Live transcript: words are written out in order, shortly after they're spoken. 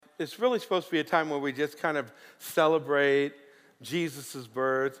it's really supposed to be a time where we just kind of celebrate Jesus'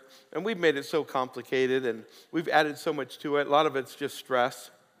 birth. And we've made it so complicated, and we've added so much to it. A lot of it's just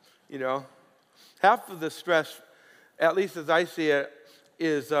stress, you know. Half of the stress, at least as I see it,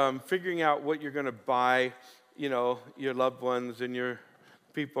 is figuring out what you're going to buy, you know, your loved ones and your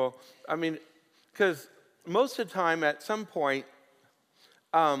people. I mean, because most of the time, at some point,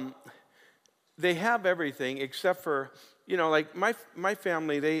 they have everything except for, you know, like my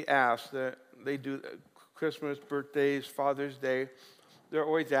family, they ask, that they do Christmas, birthdays, Father's Day. They're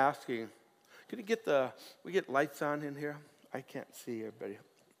always asking, can you get we get lights on in here? I can't see everybody.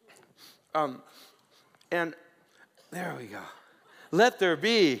 And there we go. Let there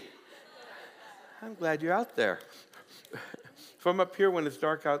be. I'm glad you're out there. From up here, when it's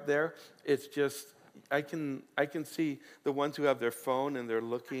dark out there, it's just, I can see the ones who have their phone and they're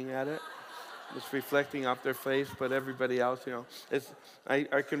looking at it. It's reflecting off their face, but everybody else, you know,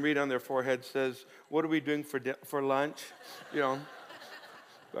 I can read on their forehead, says, what are we doing for lunch? You know.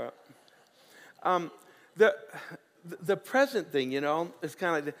 But, the present thing, you know, is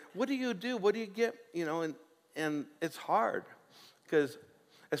kind of like, what do you do? What do you get? You know, and it's hard because,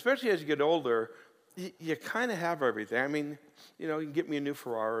 especially as you get older, you kind of have everything. I mean, you know, you can get me a new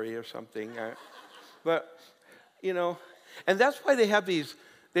Ferrari or something. But, you know, and that's why they have these,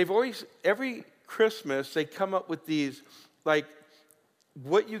 every Christmas, they come up with these, like,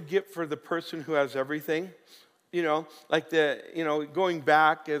 what you get for the person who has everything. You know, like going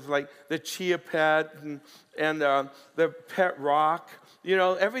back is like the Chia Pet and the Pet Rock. You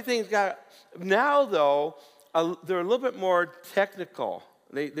know, everything's got, now though, they're a little bit more technical.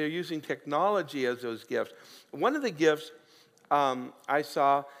 They're using technology as those gifts. One of the gifts I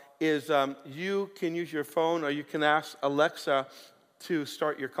saw is you can use your phone, or you can ask Alexa to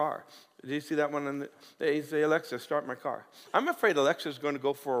start your car. Did you see that one? They say, Alexa, start my car. I'm afraid Alexa's going to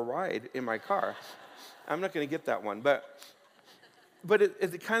go for a ride in my car. I'm not going to get that one, but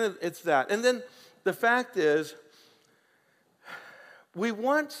it's that. And then the fact is, we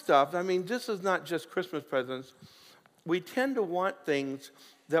want stuff. I mean, this is not just Christmas presents. We tend to want things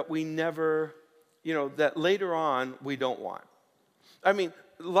that we never, you know, that later on we don't want. I mean,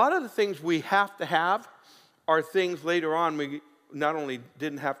 a lot of the things we have to have are things later on we not only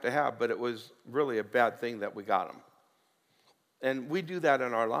didn't have to have, but it was really a bad thing that we got them. And we do that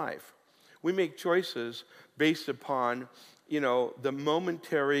in our life. We make choices based upon, you know, the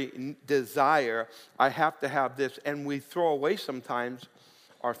momentary desire, I have to have this, and we throw away sometimes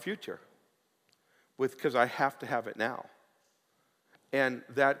our future because I have to have it now. And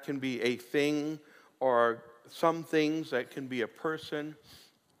that can be a thing, or some things that can be a person.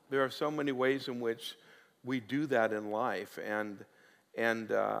 There are so many ways in which we do that in life and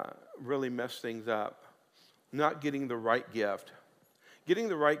really mess things up. Not getting the right gift. Getting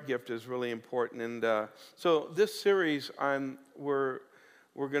the right gift is really important, and so this series we're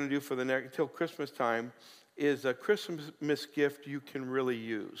going to do for the next till Christmas time is a Christmas gift you can really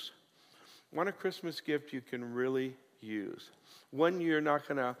use. Want a Christmas gift you can really use. One you're not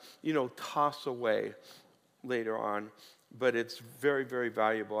going to, you know, toss away later on, but it's very, very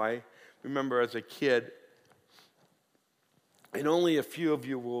valuable. I remember as a kid, and only a few of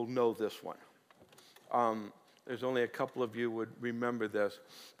you will know this one. There's only a couple of you would remember this.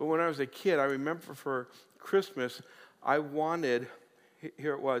 But when I was a kid, I remember for Christmas, I wanted,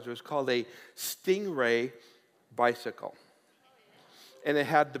 here it was called a Stingray bicycle. And it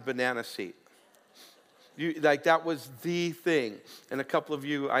had the banana seat. That was the thing. And a couple of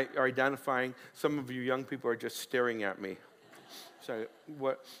you are identifying, some of you young people are just staring at me. So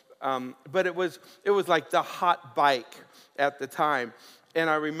what? But it was like the hot bike at the time. And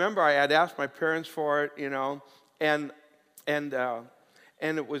I remember I had asked my parents for it, you know, and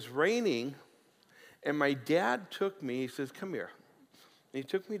it was raining, and my dad took me. He says, "Come here." And he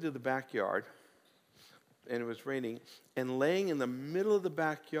took me to the backyard, and it was raining, and laying in the middle of the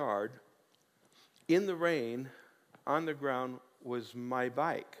backyard, in the rain, on the ground, was my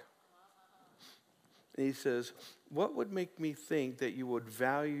bike. And he says, "What would make me think that you would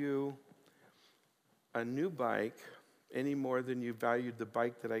value a new bike any more than you valued the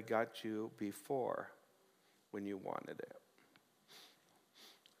bike that I got you before when you wanted it?"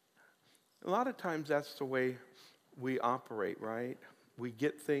 A lot of times that's the way we operate, right? We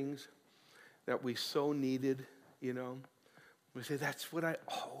get things that we so needed, you know. We say, that's what I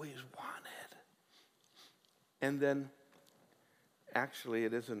always wanted. And then actually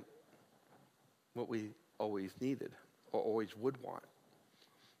it isn't what we always needed or always would want.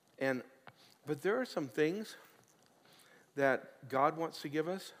 But there are some things that God wants to give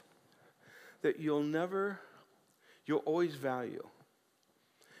us that you'll always value.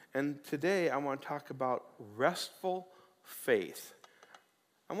 And today I want to talk about restful faith.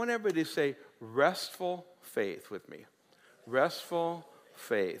 I want everybody to say restful faith with me. Restful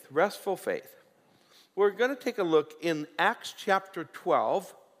faith. Restful faith. We're going to take a look in Acts chapter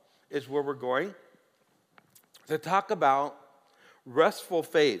 12 is where we're going to talk about restful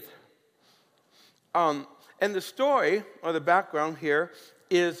faith. And the story or the background here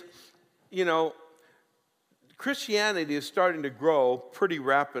is, Christianity is starting to grow pretty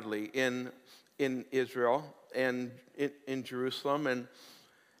rapidly in Israel and in Jerusalem.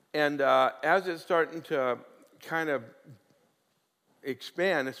 And as it's starting to kind of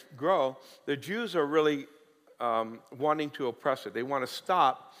expand, grow, the Jews are really wanting to oppress it. They want to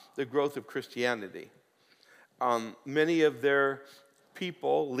stop the growth of Christianity. Many of their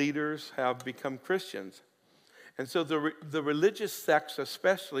people, leaders, have become Christians. And so the religious sects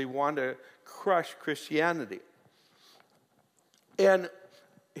especially want to crush Christianity. And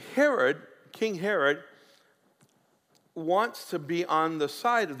King Herod, wants to be on the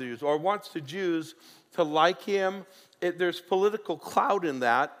side of the Jews, or wants the Jews to like him. There's political clout in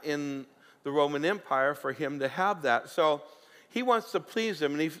that in the Roman Empire for him to have that. So he wants to please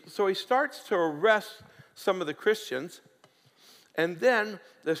them. And so he starts to arrest some of the Christians. And then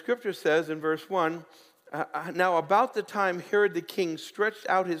the scripture says in verse 1, now about the time Herod the king stretched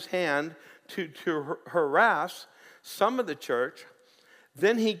out his hand to harass some of the church,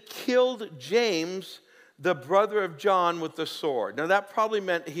 then he killed James, the brother of John, with the sword. Now that probably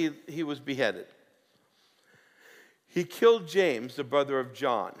meant he was beheaded. He killed James, the brother of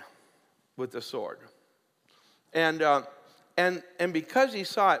John, with the sword. And because he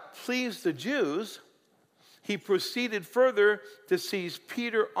saw it pleased the Jews, he proceeded further to seize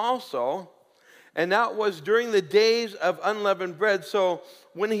Peter also. And that was during the days of unleavened bread. So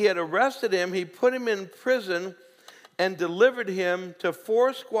when he had arrested him, he put him in prison and delivered him to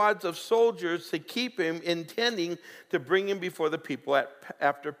 4 squads of soldiers to keep him, intending to bring him before the people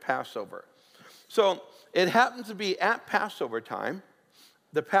after Passover. So it happens to be at Passover time,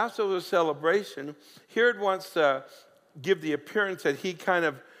 the Passover celebration. Herod wants to give the appearance that he kind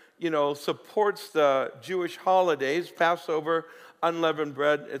of, supports the Jewish holidays, Passover, unleavened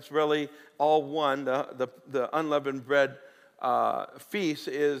bread. It's really all one. The unleavened bread feast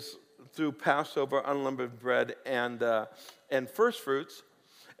is through Passover, unleavened bread, and first fruits.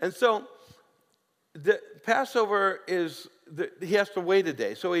 And so the Passover he has to wait a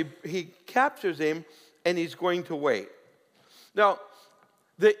day. So he captures him, and he's going to wait. Now,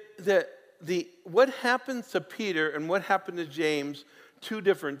 what happens to Peter and what happened to James, 2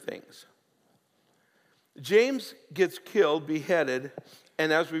 different things. James gets killed, beheaded,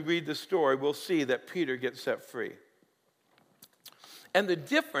 and as we read the story, we'll see that Peter gets set free. And the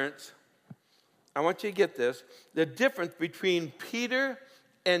difference, I want you to get this, the difference between Peter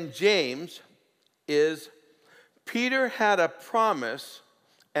and James is Peter had a promise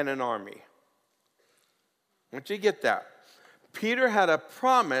and an army. I want you to get that. Peter had a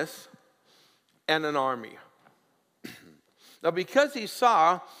promise and an army. Now, because he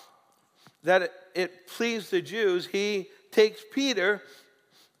saw that it pleased the Jews, he takes Peter,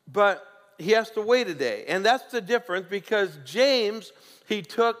 but he has to wait a day. And that's the difference, because James, he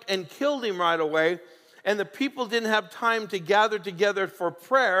took and killed him right away, and the people didn't have time to gather together for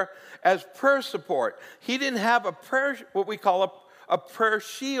prayer as prayer support. He didn't have a prayer, what we call a prayer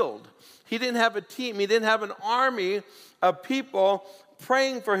shield. He didn't have a team. He didn't have an army of people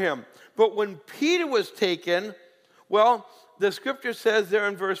praying for him. But when Peter was taken, well, the scripture says there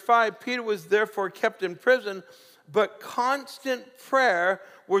in verse 5, Peter was therefore kept in prison, but constant prayer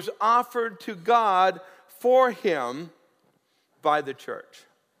was offered to God for him by the church.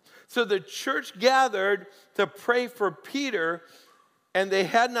 So the church gathered to pray for Peter, and they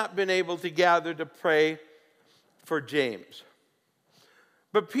had not been able to gather to pray for James.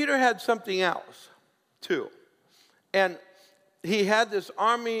 But Peter had something else, too. And he had this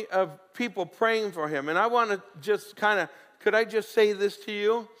army of people praying for him. And I want to just could I just say this to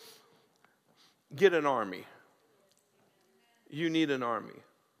you? Get an army. You need an army.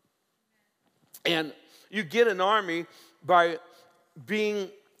 And you get an army by being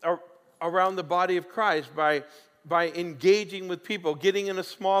around the body of Christ, by engaging with people, getting in a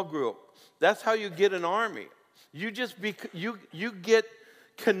small group. That's how you get an army. You get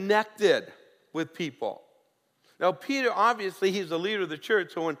connected with people. Now, Peter, obviously, he's the leader of the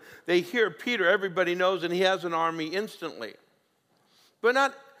church, so when they hear Peter, everybody knows, and he has an army instantly. But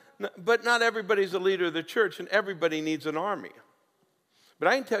not everybody's a leader of the church, and everybody needs an army. But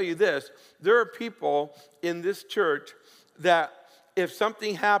I can tell you this, there are people in this church that if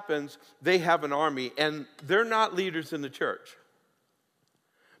something happens, they have an army, and they're not leaders in the church.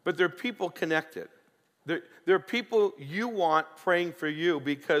 but they're people connected. They're people you want praying for you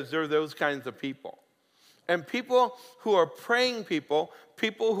because they're those kinds of people. And people who are praying people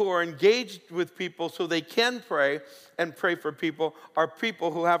who are engaged with people so they can pray and pray for people, are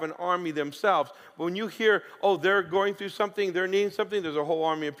people who have an army themselves. When you hear, oh, they're going through something, they're needing something, there's a whole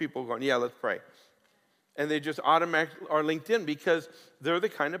army of people going, yeah, let's pray. And they just automatically are linked in because they're the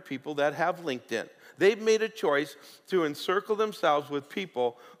kind of people that have LinkedIn. They've made a choice to encircle themselves with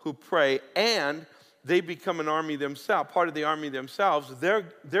people who pray, and they become an army themselves, part of the army themselves.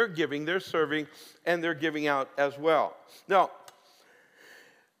 They're giving, they're serving, and they're giving out as well. Now,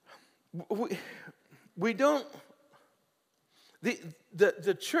 we don't,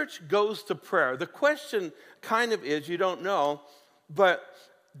 the church goes to prayer. The question kind of is, you don't know, but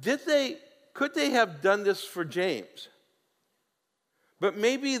could they have done this for James? But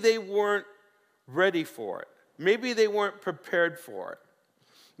maybe they weren't ready for it. Maybe they weren't prepared for it.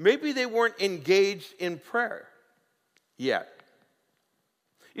 Maybe they weren't engaged in prayer yet.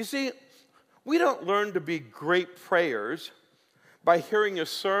 You see, we don't learn to be great prayers by hearing a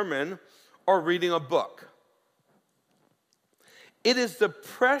sermon or reading a book. It is the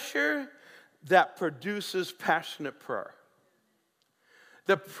pressure that produces passionate prayer.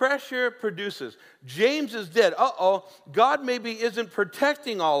 The pressure produces. James is dead. God maybe isn't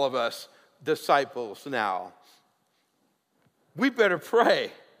protecting all of us disciples now. We better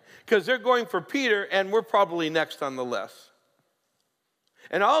pray because they're going for Peter and we're probably next on the list.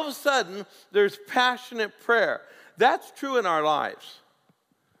 And all of a sudden, there's passionate prayer. That's true in our lives.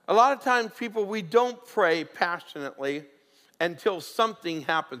 A lot of times, we don't pray passionately until something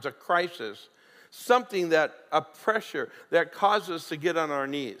happens, a crisis, a pressure that causes us to get on our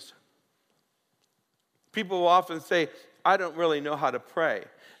knees. People will often say, I don't really know how to pray.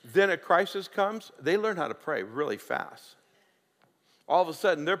 Then a crisis comes, they learn how to pray really fast. All of a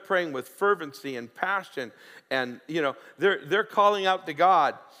sudden, they're praying with fervency and passion, and they're calling out to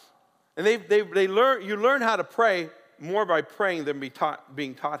God. And you learn how to pray more by praying than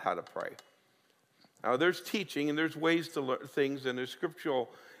being taught how to pray. Now, there's teaching and there's ways to learn things, and there's scriptural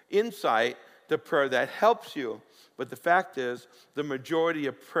insight to prayer that helps you. But the fact is, the majority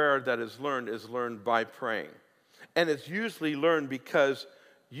of prayer that is learned by praying. And it's usually learned because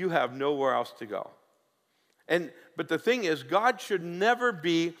you have nowhere else to go. But the thing is, God should never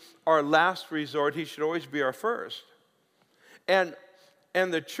be our last resort. He should always be our first. And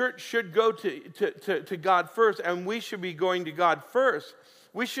the church should go to God first, and we should be going to God first.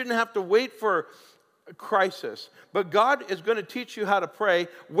 We shouldn't have to wait for a crisis. But God is going to teach you how to pray,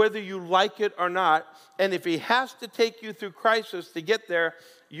 whether you like it or not. And if He has to take you through crisis to get there,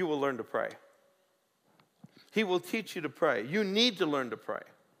 you will learn to pray. He will teach you to pray. You need to learn to pray.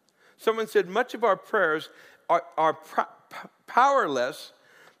 Someone said, much of our prayers are powerless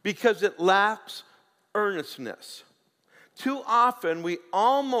because it lacks earnestness. Too often, we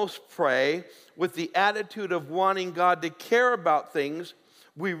almost pray with the attitude of wanting God to care about things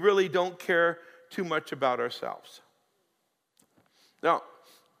we really don't care too much about ourselves. Now,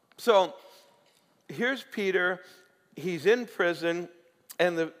 so here's Peter. He's in prison,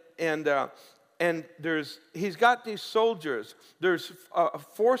 and he's got these soldiers. There's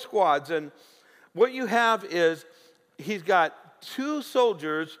 4 squads, and what you have is he's got 2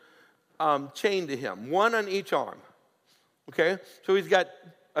 soldiers chained to him, 1 on each arm. Okay, so he's got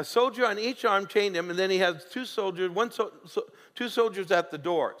a soldier on each arm chained him, and then he has 2 soldiers, 2 soldiers at the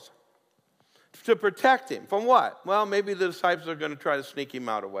doors to protect him from what? Well, maybe the disciples are going to try to sneak him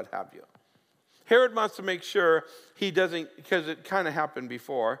out or what have you. Herod wants to make sure he doesn't, because it kind of happened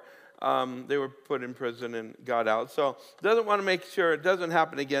before. They were put in prison and got out, so doesn't want to make sure it doesn't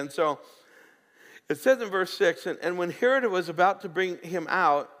happen again. So it says in verse 6, and when Herod was about to bring him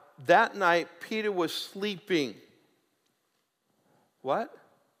out, that night Peter was sleeping. What?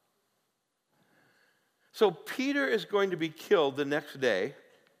 So Peter is going to be killed the next day,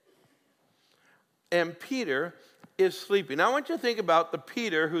 and Peter is sleeping. Now I want you to think about the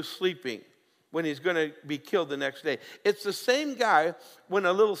Peter who's sleeping when he's going to be killed the next day. It's the same guy when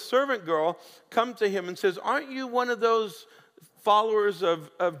a little servant girl comes to him and says, aren't you one of those followers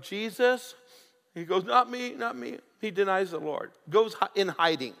of Jesus? He goes, not me, not me. He denies the Lord, goes in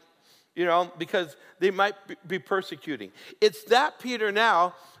hiding. Because they might be persecuting. It's that Peter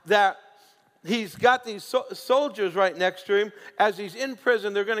now that he's got these soldiers right next to him. As he's in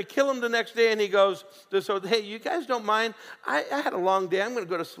prison, they're going to kill him the next day, and he goes, hey, you guys don't mind? I had a long day. I'm going to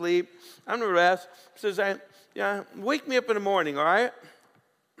go to sleep. I'm going to rest. He says, wake me up in the morning, all right?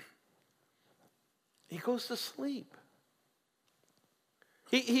 He goes to sleep.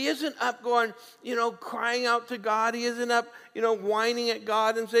 He isn't up going, crying out to God. He isn't up, whining at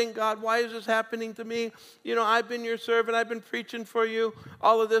God and saying, God, why is this happening to me? I've been your servant. I've been preaching for you,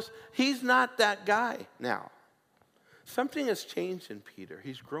 all of this. He's not that guy now. Something has changed in Peter.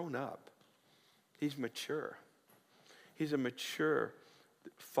 He's grown up. He's mature. He's a mature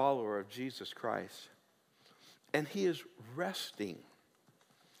follower of Jesus Christ. And he is resting.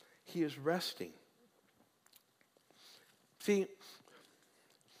 He is resting. See,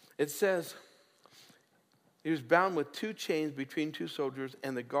 it says, he was bound with 2 chains between 2 soldiers,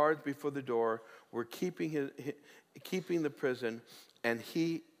 and the guards before the door were keeping the prison, and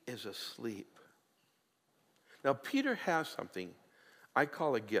he is asleep. Now, Peter has something I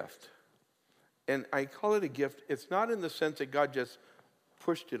call a gift. And I call it a gift. It's not in the sense that God just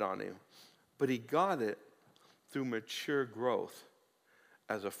pushed it on him, but he got it through mature growth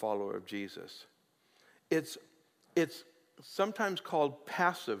as a follower of Jesus. It's sometimes called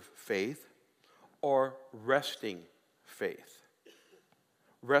passive faith or resting faith.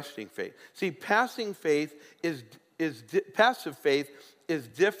 Resting faith. See, passive faith is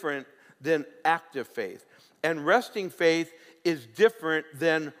different than active faith. And resting faith is different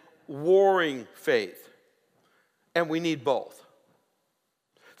than warring faith. And we need both.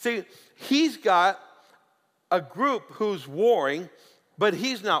 See, he's got a group who's warring, but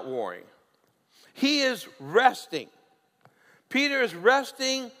he's not warring. He is resting. Peter is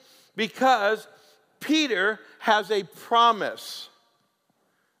resting because Peter has a promise.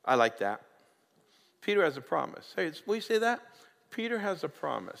 I like that. Peter has a promise. Hey, will you say that? Peter has a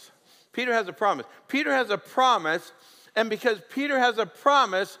promise. Peter has a promise. Peter has a promise, and because Peter has a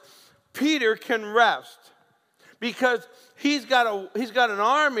promise, Peter can rest. Because he's got an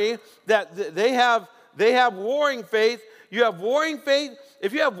army that they have warring faith. You have warring faith.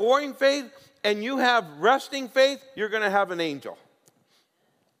 If you have warring faith and you have resting faith, you're going to have an angel.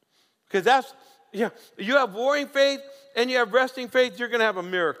 Because you have warring faith and you have resting faith, you're going to have a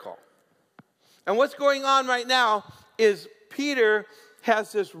miracle. And what's going on right now is Peter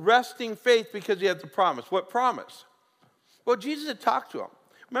has this resting faith because he has the promise. What promise? Well, Jesus had talked to him.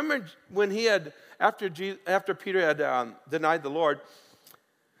 Remember when after Peter had denied the Lord,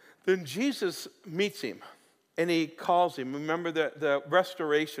 then Jesus meets him and he calls him. Remember the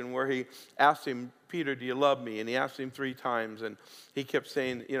restoration where he asked him, Peter, do you love me? And he asked him 3 times, and he kept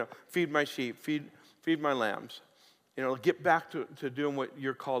saying, feed my sheep, feed my lambs. Get back to doing what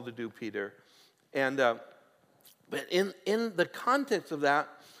you're called to do, Peter. And but in the context of that,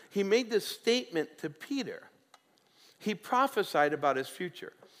 he made this statement to Peter. He prophesied about his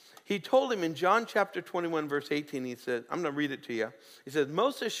future. He told him in John chapter 21, verse 18, he said, I'm going to read it to you. He says,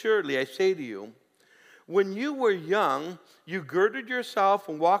 most assuredly, I say to you, when you were young, you girded yourself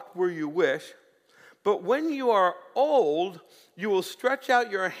and walked where you wish. But when you are old, you will stretch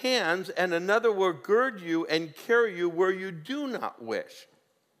out your hands, and another will gird you and carry you where you do not wish.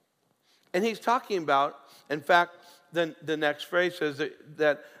 And he's talking about, in fact, the next phrase says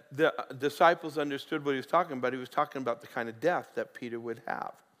that the disciples understood what he was talking about. He was talking about the kind of death that Peter would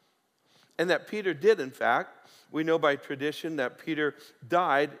have. And that Peter did, in fact. We know by tradition that Peter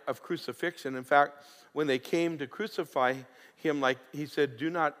died of crucifixion. In fact, when they came to crucify him, like he said, do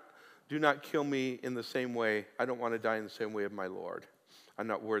not kill me in the same way. I don't want to die in the same way of my Lord. I'm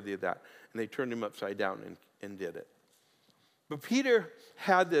not worthy of that. And they turned him upside down and did it. But Peter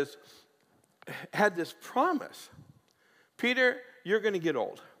had this promise. Peter, you're going to get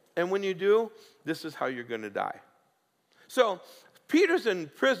old. And when you do, this is how you're going to die. So Peter's in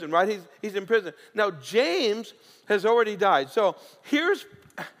prison, right? He's in prison. Now, James has already died. So here's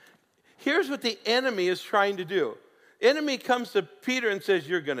what the enemy is trying to do. Enemy comes to Peter and says,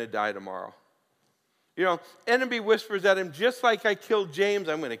 you're going to die tomorrow. Enemy whispers at him, just like I killed James,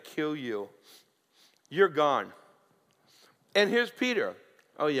 I'm going to kill you. You're gone. And here's Peter.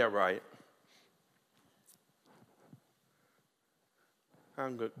 Oh, yeah, right.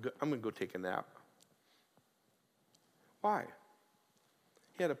 I'm going to go take a nap. Why?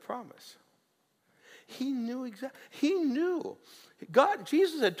 He had a promise. He knew exactly. He knew.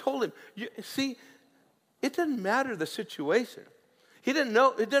 Jesus had told him, see, it doesn't matter the situation. He didn't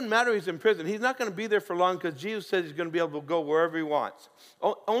know. It doesn't matter he's in prison. He's not going to be there for long because Jesus says he's going to be able to go wherever he wants.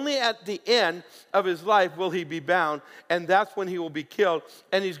 Only at the end of his life will he be bound, and that's when he will be killed,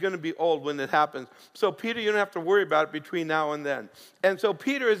 and he's going to be old when it happens. So, Peter, you don't have to worry about it between now and then. And so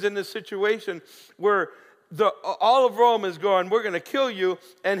Peter is in this situation where all of Rome is going, we're going to kill you,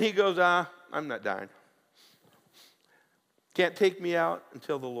 and he goes, I'm not dying. Can't take me out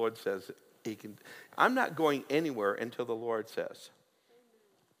until the Lord says he can. I'm not going anywhere until the Lord says.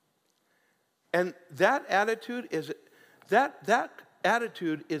 And that attitude is that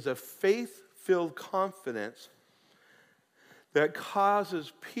attitude is a faith-filled confidence that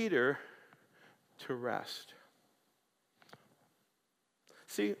causes Peter to rest.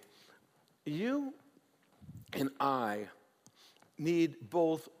 See, you and I need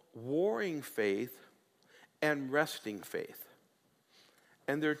both warring faith and resting faith.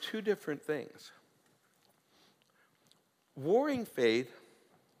 And they're two different things. Warring faith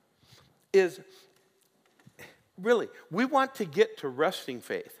is really, we want to get to resting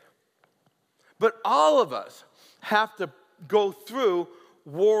faith. But all of us have to go through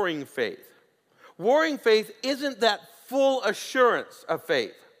warring faith. Warring faith isn't that full assurance of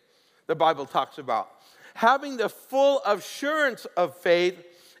faith the Bible talks about. Having the full assurance of faith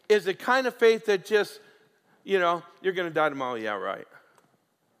is the kind of faith that just, you're going to die tomorrow. Yeah, right.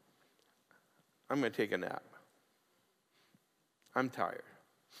 I'm going to take a nap. I'm tired.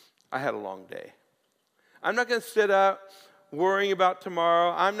 I had a long day. I'm not going to sit up worrying about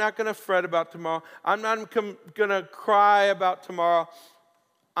tomorrow. I'm not going to fret about tomorrow. I'm not going to cry about tomorrow.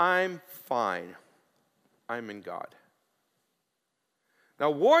 I'm fine. I'm in God.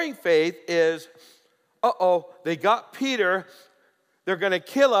 Now, warring faith is, they got Peter. They're going to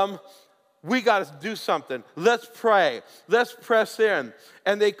kill him. We got to do something. Let's pray. Let's press in.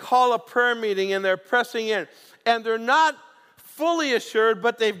 And they call a prayer meeting, and they're pressing in. And they're not fully assured,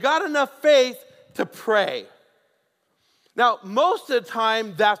 but they've got enough faith to pray. Now, most of the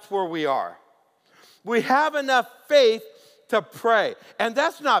time, that's where we are. We have enough faith to pray. And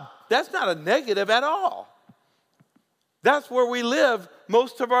that's not a negative at all. That's where we live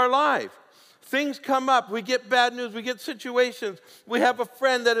most of our life. Things come up. We get bad news. We get situations. We have a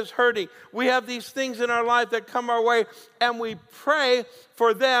friend that is hurting. We have these things in our life that come our way, and we pray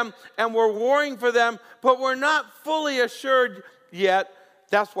for them, and we're warring for them, but we're not fully assured yet.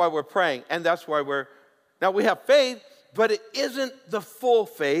 That's why we're praying, and that's why now we have faith, but it isn't the full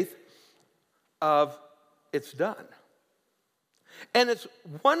faith of it's done. And it's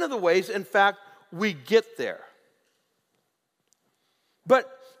one of the ways, in fact, we get there. But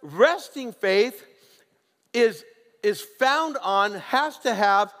resting faith has to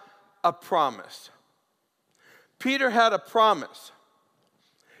have a promise. Peter had a promise.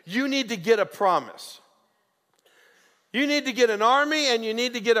 You need to get a promise. You need to get an army, and you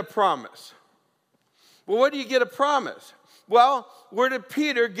need to get a promise. Well, where do you get a promise? Well, where did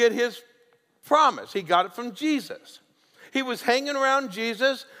Peter get his promise? He got it from Jesus. He was hanging around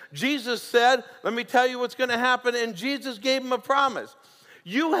Jesus. Jesus said, let me tell you what's going to happen, and Jesus gave him a promise.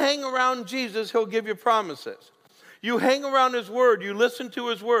 You hang around Jesus, he'll give you promises. You hang around his word, you listen to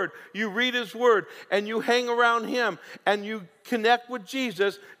his word, you read his word, and you hang around him, and you connect with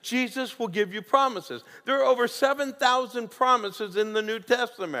Jesus, Jesus will give you promises. There are over 7,000 promises in the New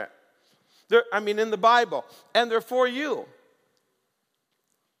Testament. In the Bible, and they're for you.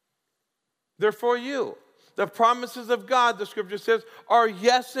 They're for you. The promises of God, the scripture says, are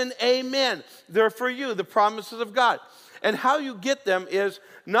yes and amen. They're for you, the promises of God. And how you get them is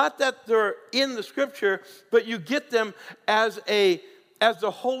not that they're in the scripture, but you get them as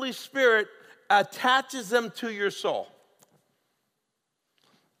the Holy Spirit attaches them to your soul.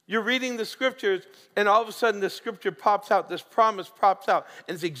 You're reading the scriptures, and all of a sudden the scripture pops out, this promise pops out,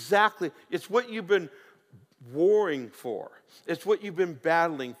 and it's what you've been warring for. It's what you've been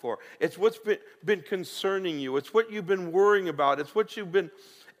battling for. It's what's been concerning you. It's what you've been worrying about. It's what you've been,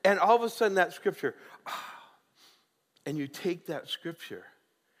 and all of a sudden that scripture, and you take that scripture,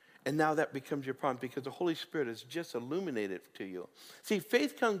 and now that becomes your promise because the Holy Spirit has just illuminated it to you. See,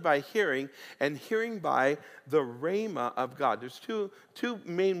 faith comes by hearing, and hearing by the rhema of God. There's two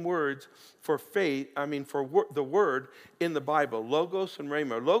main words for faith, the word in the Bible, logos and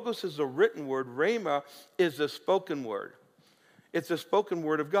rhema. Logos is the written word. Rhema is the spoken word. It's the spoken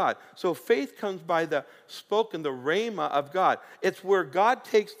word of God. So faith comes by the rhema of God. It's where God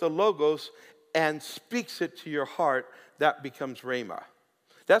takes the logos and speaks it to your heart. That becomes rhema.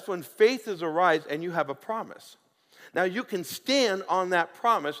 That's when faith is arise and you have a promise. Now you can stand on that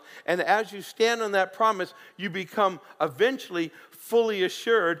promise, and as you stand on that promise, you become eventually fully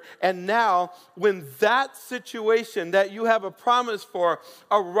assured. And now when that situation that you have a promise for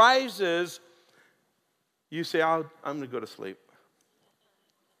arises, you say, I'm going to go to sleep.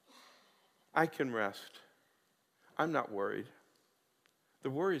 I can rest. I'm not worried. The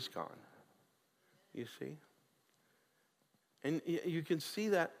worry's gone. You see? And you can see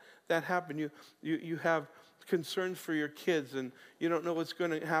that happen. You have concerns for your kids, and you don't know what's going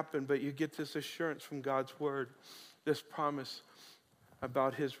to happen, but you get this assurance from God's word, this promise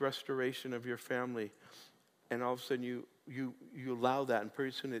about his restoration of your family. And all of a sudden you allow that, and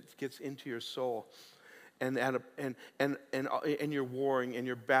pretty soon it gets into your soul. and you're warring and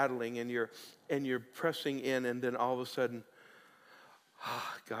you're battling and you're pressing in, and then all of a sudden,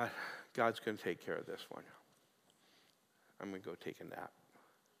 God's going to take care of this one. I'm going to go take a nap.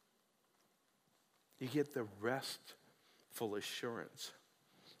 You get the restful assurance.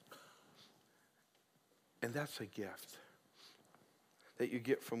 And that's a gift that you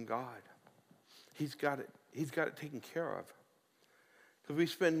get from God. He's got it taken care of. Because we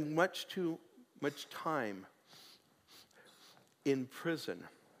spend much too much time in prison.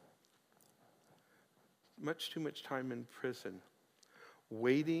 Much too much time in prison,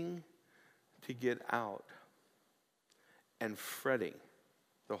 waiting to get out and fretting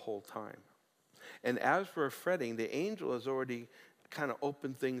the whole time. And as we're fretting, the angel has already kind of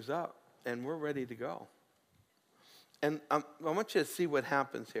opened things up, and we're ready to go. And I want you to see what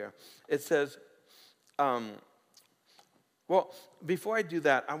happens here. It says, well, before I do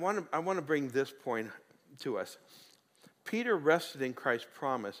that, I want to bring this point to us. Peter rested in Christ's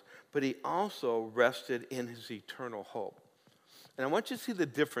promise, but he also rested in his eternal hope. And I want you to see the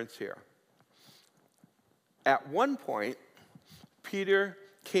difference here. At one point, Peter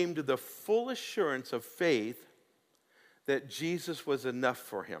came to the full assurance of faith that Jesus was enough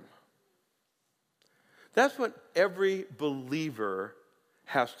for him. That's what every believer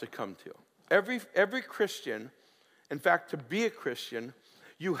has to come to. Every Christian, in fact, to be a Christian,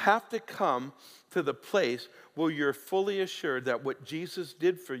 you have to come to the place where you're fully assured that what Jesus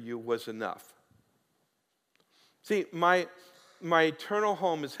did for you was enough. See, my eternal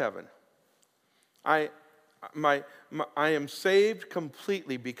home is heaven. I am saved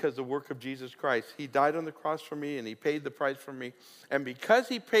completely because of the work of Jesus Christ. He died on the cross for me, and he paid the price for me. And because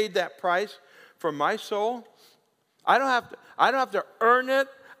he paid that price for my soul, I don't have to earn it.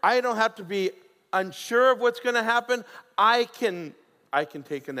 I don't have to be unsure of what's going to happen. I can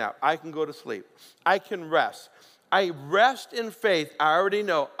take a nap. I can go to sleep. I can rest. I rest in faith. I already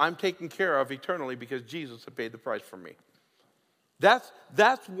know I'm taken care of eternally because Jesus has paid the price for me. That's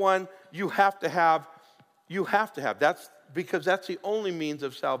one you have to have. You have to have. That's because that's the only means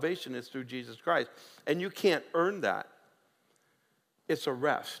of salvation is through Jesus Christ. And you can't earn that. It's a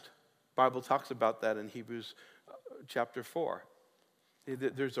rest. The Bible talks about that in Hebrews chapter 4.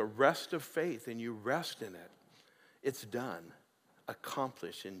 There's a rest of faith, and you rest in it. It's done,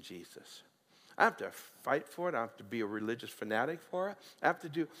 accomplished in Jesus. I have to fight for it. I have to be a religious fanatic for it.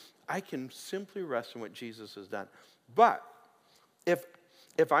 I can simply rest in what Jesus has done. But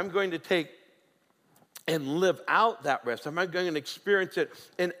if I'm going to take and live out that rest, if I'm going to experience it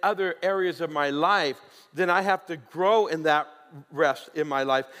in other areas of my life, then I have to grow in that rest in my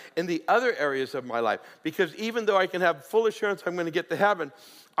life, in the other areas of my life. Because even though I can have full assurance I'm going to get to heaven,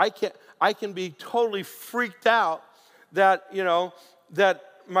 I can be totally freaked out that, that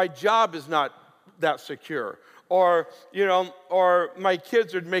my job is not that secure. Or my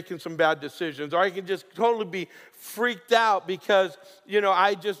kids are making some bad decisions. Or I can just totally be freaked out because,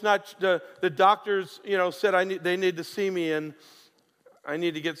 the doctors, said they need to see me and I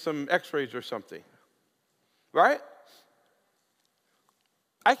need to get some x-rays or something. Right?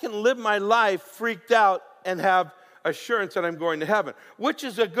 I can live my life freaked out and have assurance that I'm going to heaven, which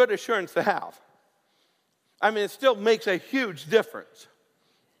is a good assurance to have. I mean, it still makes a huge difference.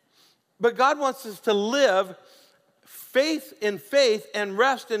 But God wants us to live faith and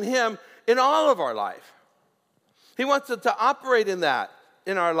rest in him in all of our life. He wants us to operate in that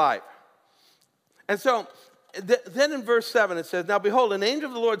in our life. And so, then in verse 7 it says, "Now behold, an angel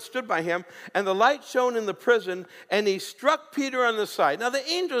of the Lord stood by him, and the light shone in the prison, and he struck Peter on the side." Now the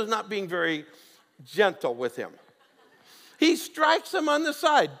angel is not being very gentle with him. He strikes him on the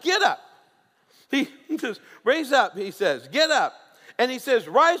side. "Get up." He says, "Raise up," he says. "Get up." And he says,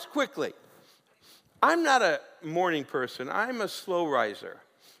 "Rise quickly." I'm not a morning person. I'm a slow riser.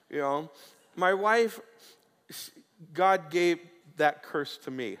 My wife, God gave that curse to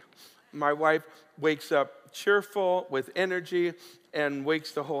me. My wife wakes up cheerful with energy and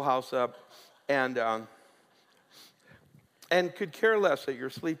wakes the whole house up and could care less that you're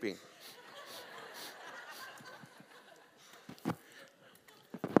sleeping.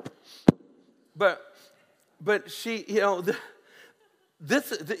 But she,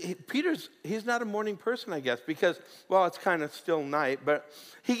 Peter's, he's not a morning person, I guess, because, well, it's kind of still night, but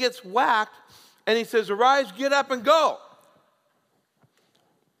he gets whacked and he says, "Arise, get up and go."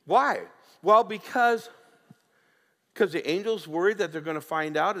 Why? Well, because the angel's worried that they're going to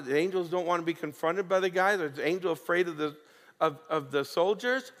find out. The angels don't want to be confronted by the guy. The angel afraid of the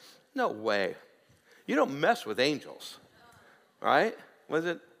soldiers. No way. You don't mess with angels, right? Was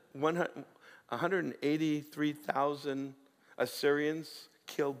it 183,000 Assyrians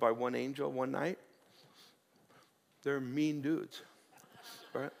killed by one angel one night? They're mean dudes,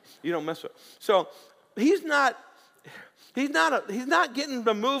 right? You don't mess with. So he's not getting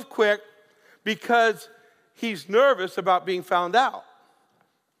to move quick because he's nervous about being found out.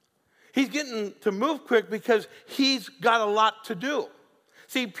 He's getting to move quick because he's got a lot to do.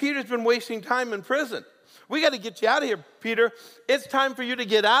 See, Peter's been wasting time in prison. We got to get you out of here, Peter. It's time for you to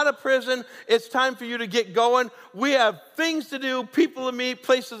get out of prison. It's time for you to get going. We have things to do, people to meet,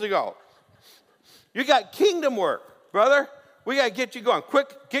 places to go. You got kingdom work, brother. We got to get you going.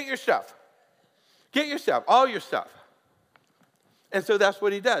 Quick, get your stuff. Get your stuff, all your stuff. And so that's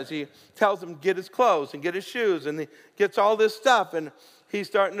what he does. He tells him get his clothes and get his shoes, and he gets all this stuff, and he's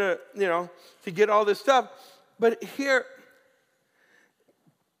starting to, to get all this stuff. But here,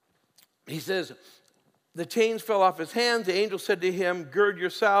 he says, the chains fell off his hands. The angel said to him, gird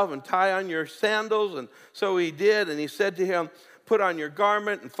yourself and tie on your sandals. And so he did. And he said to him, put on your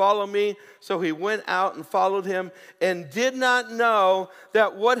garment and follow me. So he went out and followed him and did not know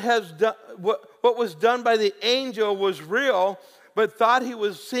that what was done by the angel was real, but thought he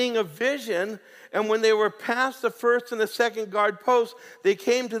was seeing a vision. And when they were past the first and the second guard post, they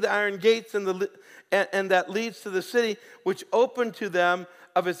came to the iron gates and that leads to the city, which opened to them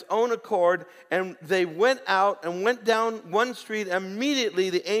of its own accord. And they went out and went down one street. Immediately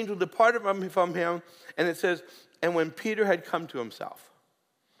the angel departed from him. And it says, and when Peter had come to himself.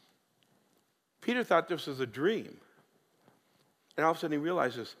 Peter thought this was a dream. And all of a sudden he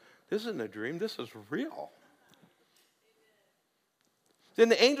realizes, this isn't a dream, this is real. Then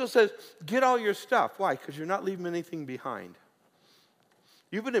the angel says, get all your stuff. Why? Because you're not leaving anything behind.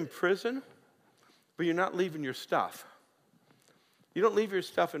 You've been in prison, but you're not leaving your stuff. You don't leave your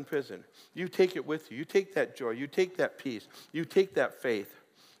stuff in prison. You take it with you. You take that joy. You take that peace. You take that faith.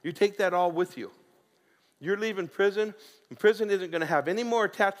 You take that all with you. You're leaving prison, and prison isn't going to have any more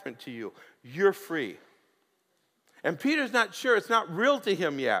attachment to you. You're free. And Peter's not sure. It's not real to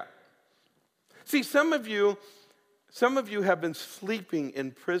him yet. See, some of you have been sleeping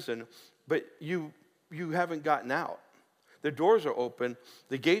in prison, but you haven't gotten out. The doors are open,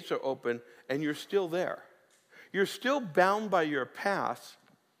 the gates are open, and you're still there. You're still bound by your past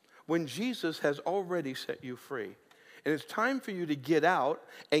when Jesus has already set you free. And it's time for you to get out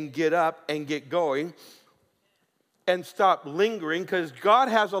and get up and get going and stop lingering, because God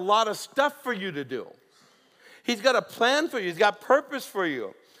has a lot of stuff for you to do. He's got a plan for you. He's got purpose for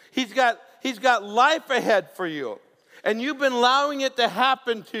you. He's got life ahead for you. And you've been allowing it to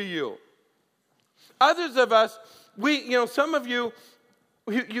happen to you. Others of us, some of you,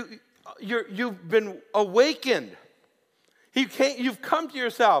 you've been awakened. You've come to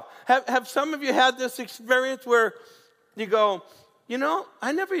yourself. Have some of you had this experience where you go,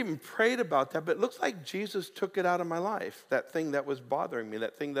 I never even prayed about that, but it looks like Jesus took it out of my life. That thing that was bothering me,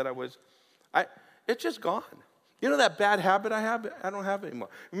 that thing that it's just gone. That bad habit I have, I don't have it anymore.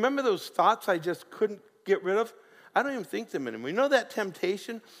 Remember those thoughts I just couldn't get rid of? I don't even think them anymore. That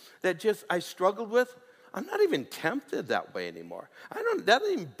temptation that I struggled with? I'm not even tempted that way anymore. That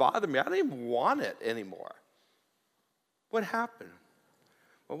doesn't even bother me. I don't even want it anymore. What happened?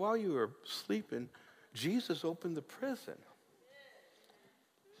 Well, while you were sleeping, Jesus opened the prison.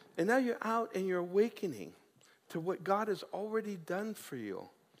 And now you're out and you're awakening to what God has already done for you.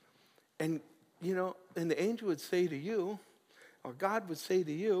 And, and the angel would say to you, or God would say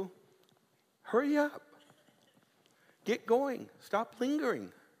to you, hurry up. Get going. Stop lingering.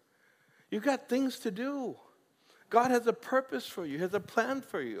 You've got things to do. God has a purpose for you. He has a plan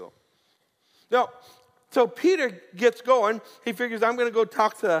for you. Now, so Peter gets going. He figures, I'm going to go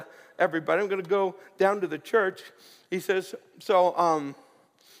talk to everybody. I'm going to go down to the church. He says, so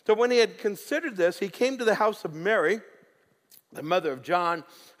when he had considered this, he came to the house of Mary, the mother of John,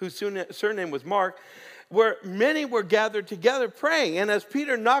 whose surname was Mark, where many were gathered together praying. And as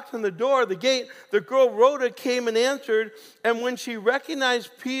Peter knocked on the door of the gate, the girl Rhoda came and answered. And when she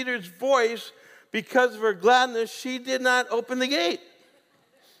recognized Peter's voice, because of her gladness, she did not open the gate.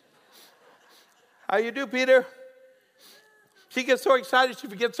 How you do, Peter? She gets so excited she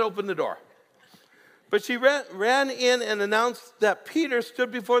forgets to open the door. But she ran in and announced that Peter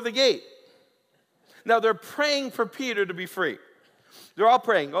stood before the gate. Now they're praying for Peter to be free. They're all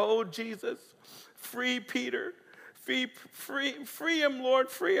praying, oh, Jesus, free Peter. Free him, Lord,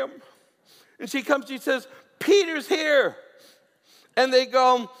 free him. And she comes, she says, Peter's here. And they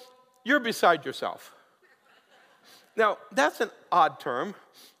go, you're beside yourself. Now, that's an odd term.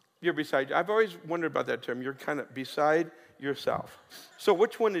 You're beside, I've always wondered about that term. You're kind of beside yourself. So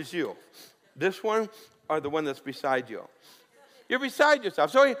which one is you? This one or the one that's beside you? You're beside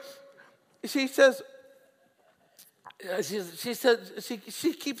yourself. So she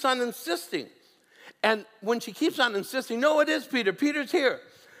keeps on insisting. And when she keeps on insisting, no, it is Peter. Peter's here.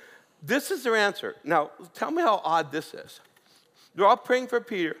 This is their answer. Now, tell me how odd this is. They're all praying for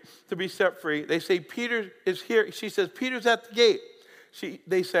Peter to be set free. They say, Peter is here. She says, Peter's at the gate.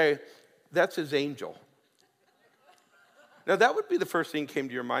 They say, that's his angel. Now, that would be the first thing that came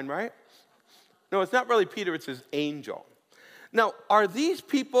to your mind, right? No, it's not really Peter, it's his angel. Now, are these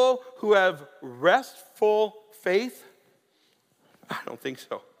people who have restful faith? I don't think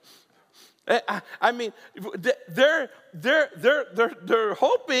so. I mean, they're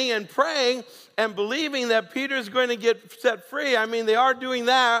hoping and praying and believing that Peter's going to get set free. I mean, they are doing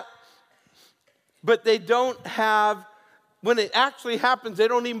that, but they don't have, when it actually happens, they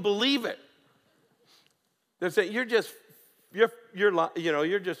don't even believe it. They're saying, you're just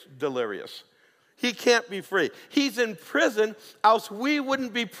delirious. He can't be free. He's in prison, else we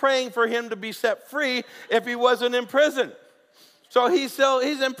wouldn't be praying for him to be set free if he wasn't in prison. So he's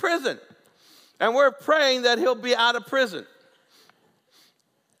in prison. And we're praying that he'll be out of prison.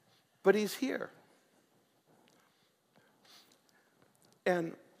 But he's here.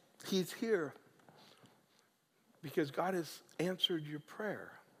 And he's here because God has answered your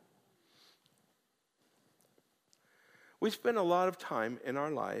prayer. We spend a lot of time in our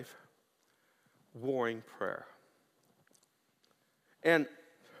life warring prayer. And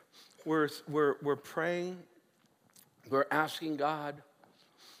we're praying, we're asking God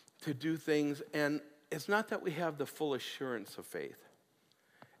to do things, and it's not that we have the full assurance of faith,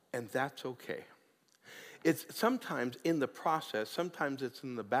 and that's okay. It's sometimes in the process, sometimes it's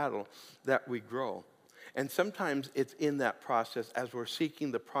in the battle that we grow. And sometimes it's in that process as we're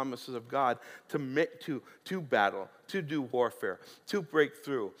seeking the promises of God to battle, to do warfare, to break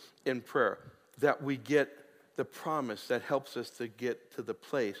through in prayer, that we get the promise that helps us to get to the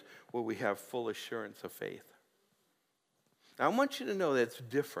place where we have full assurance of faith. Now, I want you to know that it's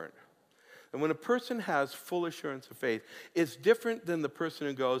different. And when a person has full assurance of faith, it's different than the person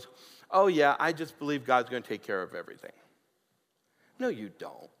who goes, oh yeah, I just believe God's going to take care of everything. No, you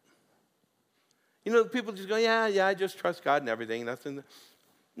don't. You know, people just go, yeah, I just trust God and everything.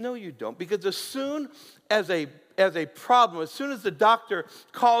 No, you don't. Because as soon as a problem, as soon as the doctor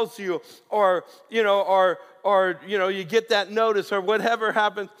calls you, or you get that notice, or whatever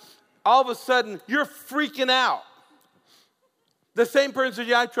happens, all of a sudden you're freaking out. The same person says,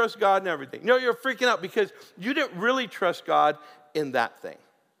 yeah, I trust God and everything. No, you're freaking out because you didn't really trust God in that thing.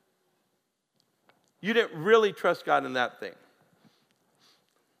 You didn't really trust God in that thing.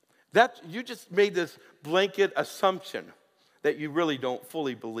 You just made this blanket assumption that you really don't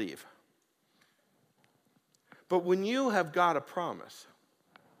fully believe. But when you have got a promise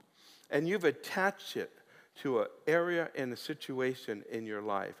and you've attached it to an area and a situation in your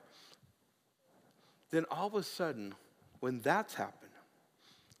life, then all of a sudden, when that's happened,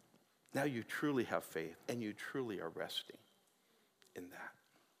 now you truly have faith and you truly are resting in that.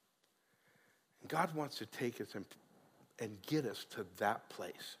 And God wants to take us and get us to that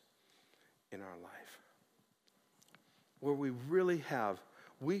place in our life where we really have,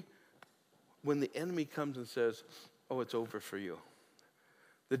 when the enemy comes and says, oh, it's over for you.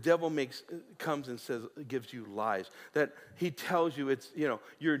 The devil comes and gives you lies. That he tells you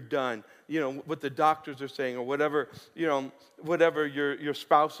you're done. What the doctors are saying, or whatever your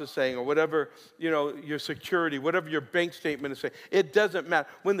spouse is saying, or whatever, your security, whatever your bank statement is saying. It doesn't matter.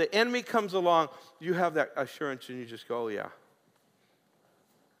 When the enemy comes along, you have that assurance and you just go, oh yeah.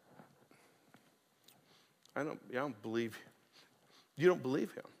 I don't believe him. You don't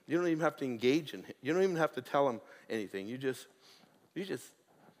believe him. You don't even have to engage in him. You don't even have to tell him anything.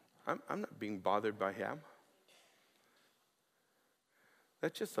 I'm not being bothered by him.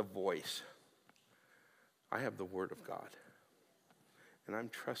 That's just a voice. I have the Word of God. And I'm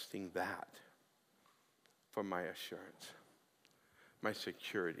trusting that for my assurance, my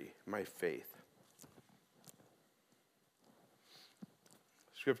security, my faith.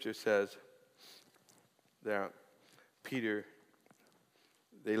 Scripture says that Peter,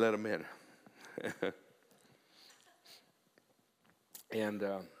 they let him in. And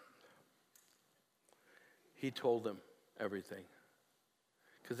he told them everything.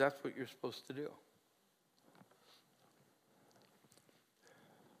 Because that's what you're supposed to do.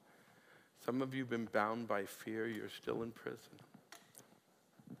 Some of you have been bound by fear. You're still in prison.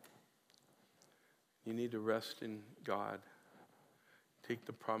 You need to rest in God. Take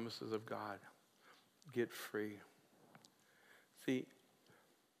the promises of God. Get free. See,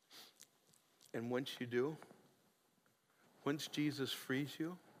 and once you do, once Jesus frees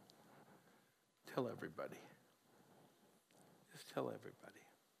you, tell everybody. Just tell everybody.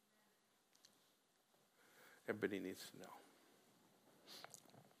 Everybody needs to know.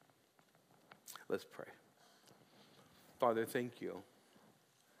 Let's pray. Father, thank you.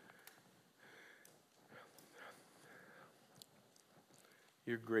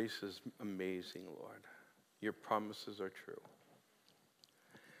 Your grace is amazing, Lord. Your promises are true.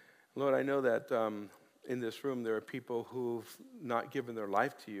 Lord, I know that in this room there are people who've not given their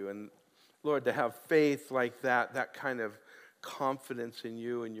life to you. And Lord, to have faith like that, that kind of confidence in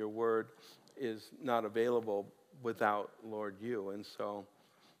you and your word is not available without, Lord, you. And so,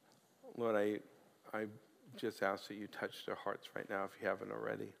 Lord, I just ask that you touch their hearts right now if you haven't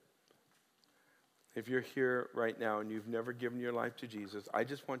already. If you're here right now and you've never given your life to Jesus, I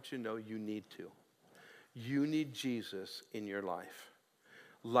just want you to know you need to. You need Jesus in your life.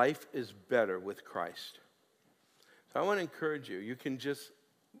 Life is better with Christ. So I want to encourage you. You can just,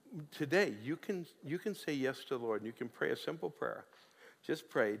 today, you can say yes to the Lord. And you can pray a simple prayer. Just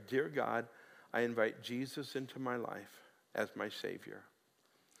pray, "Dear God, I invite Jesus into my life as my Savior.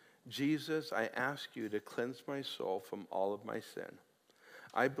 Jesus, I ask you to cleanse my soul from all of my sin.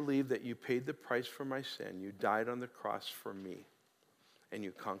 I believe that you paid the price for my sin. You died on the cross for me, and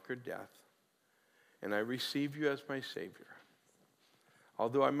you conquered death. And I receive you as my Savior.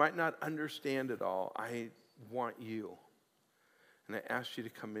 Although I might not understand it all, I want you. And I ask you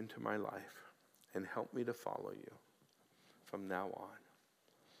to come into my life and help me to follow you from now on.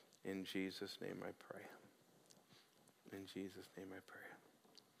 In Jesus' name I pray. In Jesus' name I pray."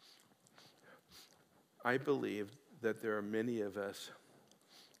 I believe that there are many of us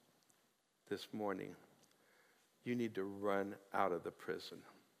this morning, you need to run out of the prison.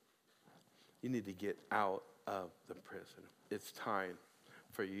 You need to get out of the prison. It's time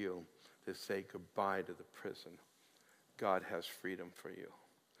for you to say goodbye to the prison. God has freedom for you.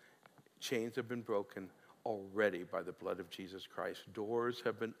 Chains have been broken already by the blood of Jesus Christ. Doors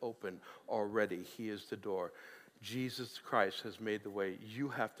have been opened already. He is the door. Jesus Christ has made the way. You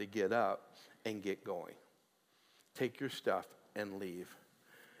have to get up and get going. Take your stuff and leave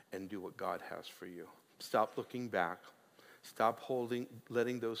and do what God has for you. Stop looking back. Stop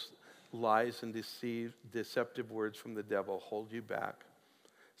letting those lies and deceptive words from the devil hold you back.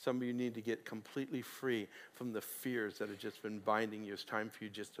 Some of you need to get completely free from the fears that have just been binding you. It's time for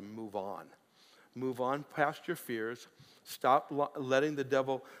you just to move on. Move on past your fears. Stop letting the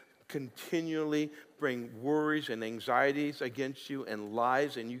devil continually bring worries and anxieties against you and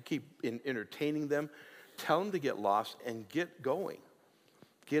lies, and you keep entertaining them. Tell them to get lost and get going.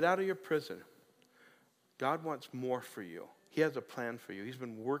 Get out of your prison. God wants more for you. He has a plan for you. He's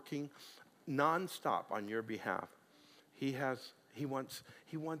been working nonstop on your behalf. He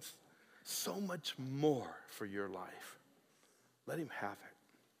wants so much more for your life. Let him have it.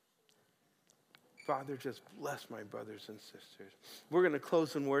 Father, just bless my brothers and sisters. We're going to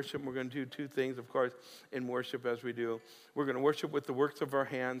close in worship. We're going to do two things, of course, in worship as we do. We're going to worship with the works of our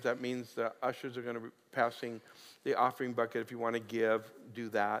hands. That means the ushers are going to be passing the offering bucket. If you want to give, do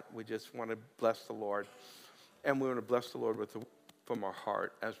that. We just want to bless the Lord. And we want to bless the Lord from our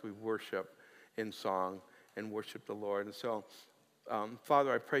heart as we worship in song and worship the Lord. And so,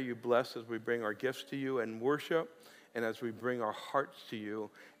 Father, I pray you bless as we bring our gifts to you in worship and as we bring our hearts to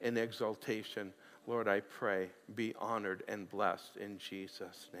you in exaltation. Lord, I pray, be honored and blessed in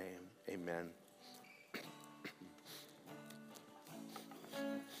Jesus' name. Amen.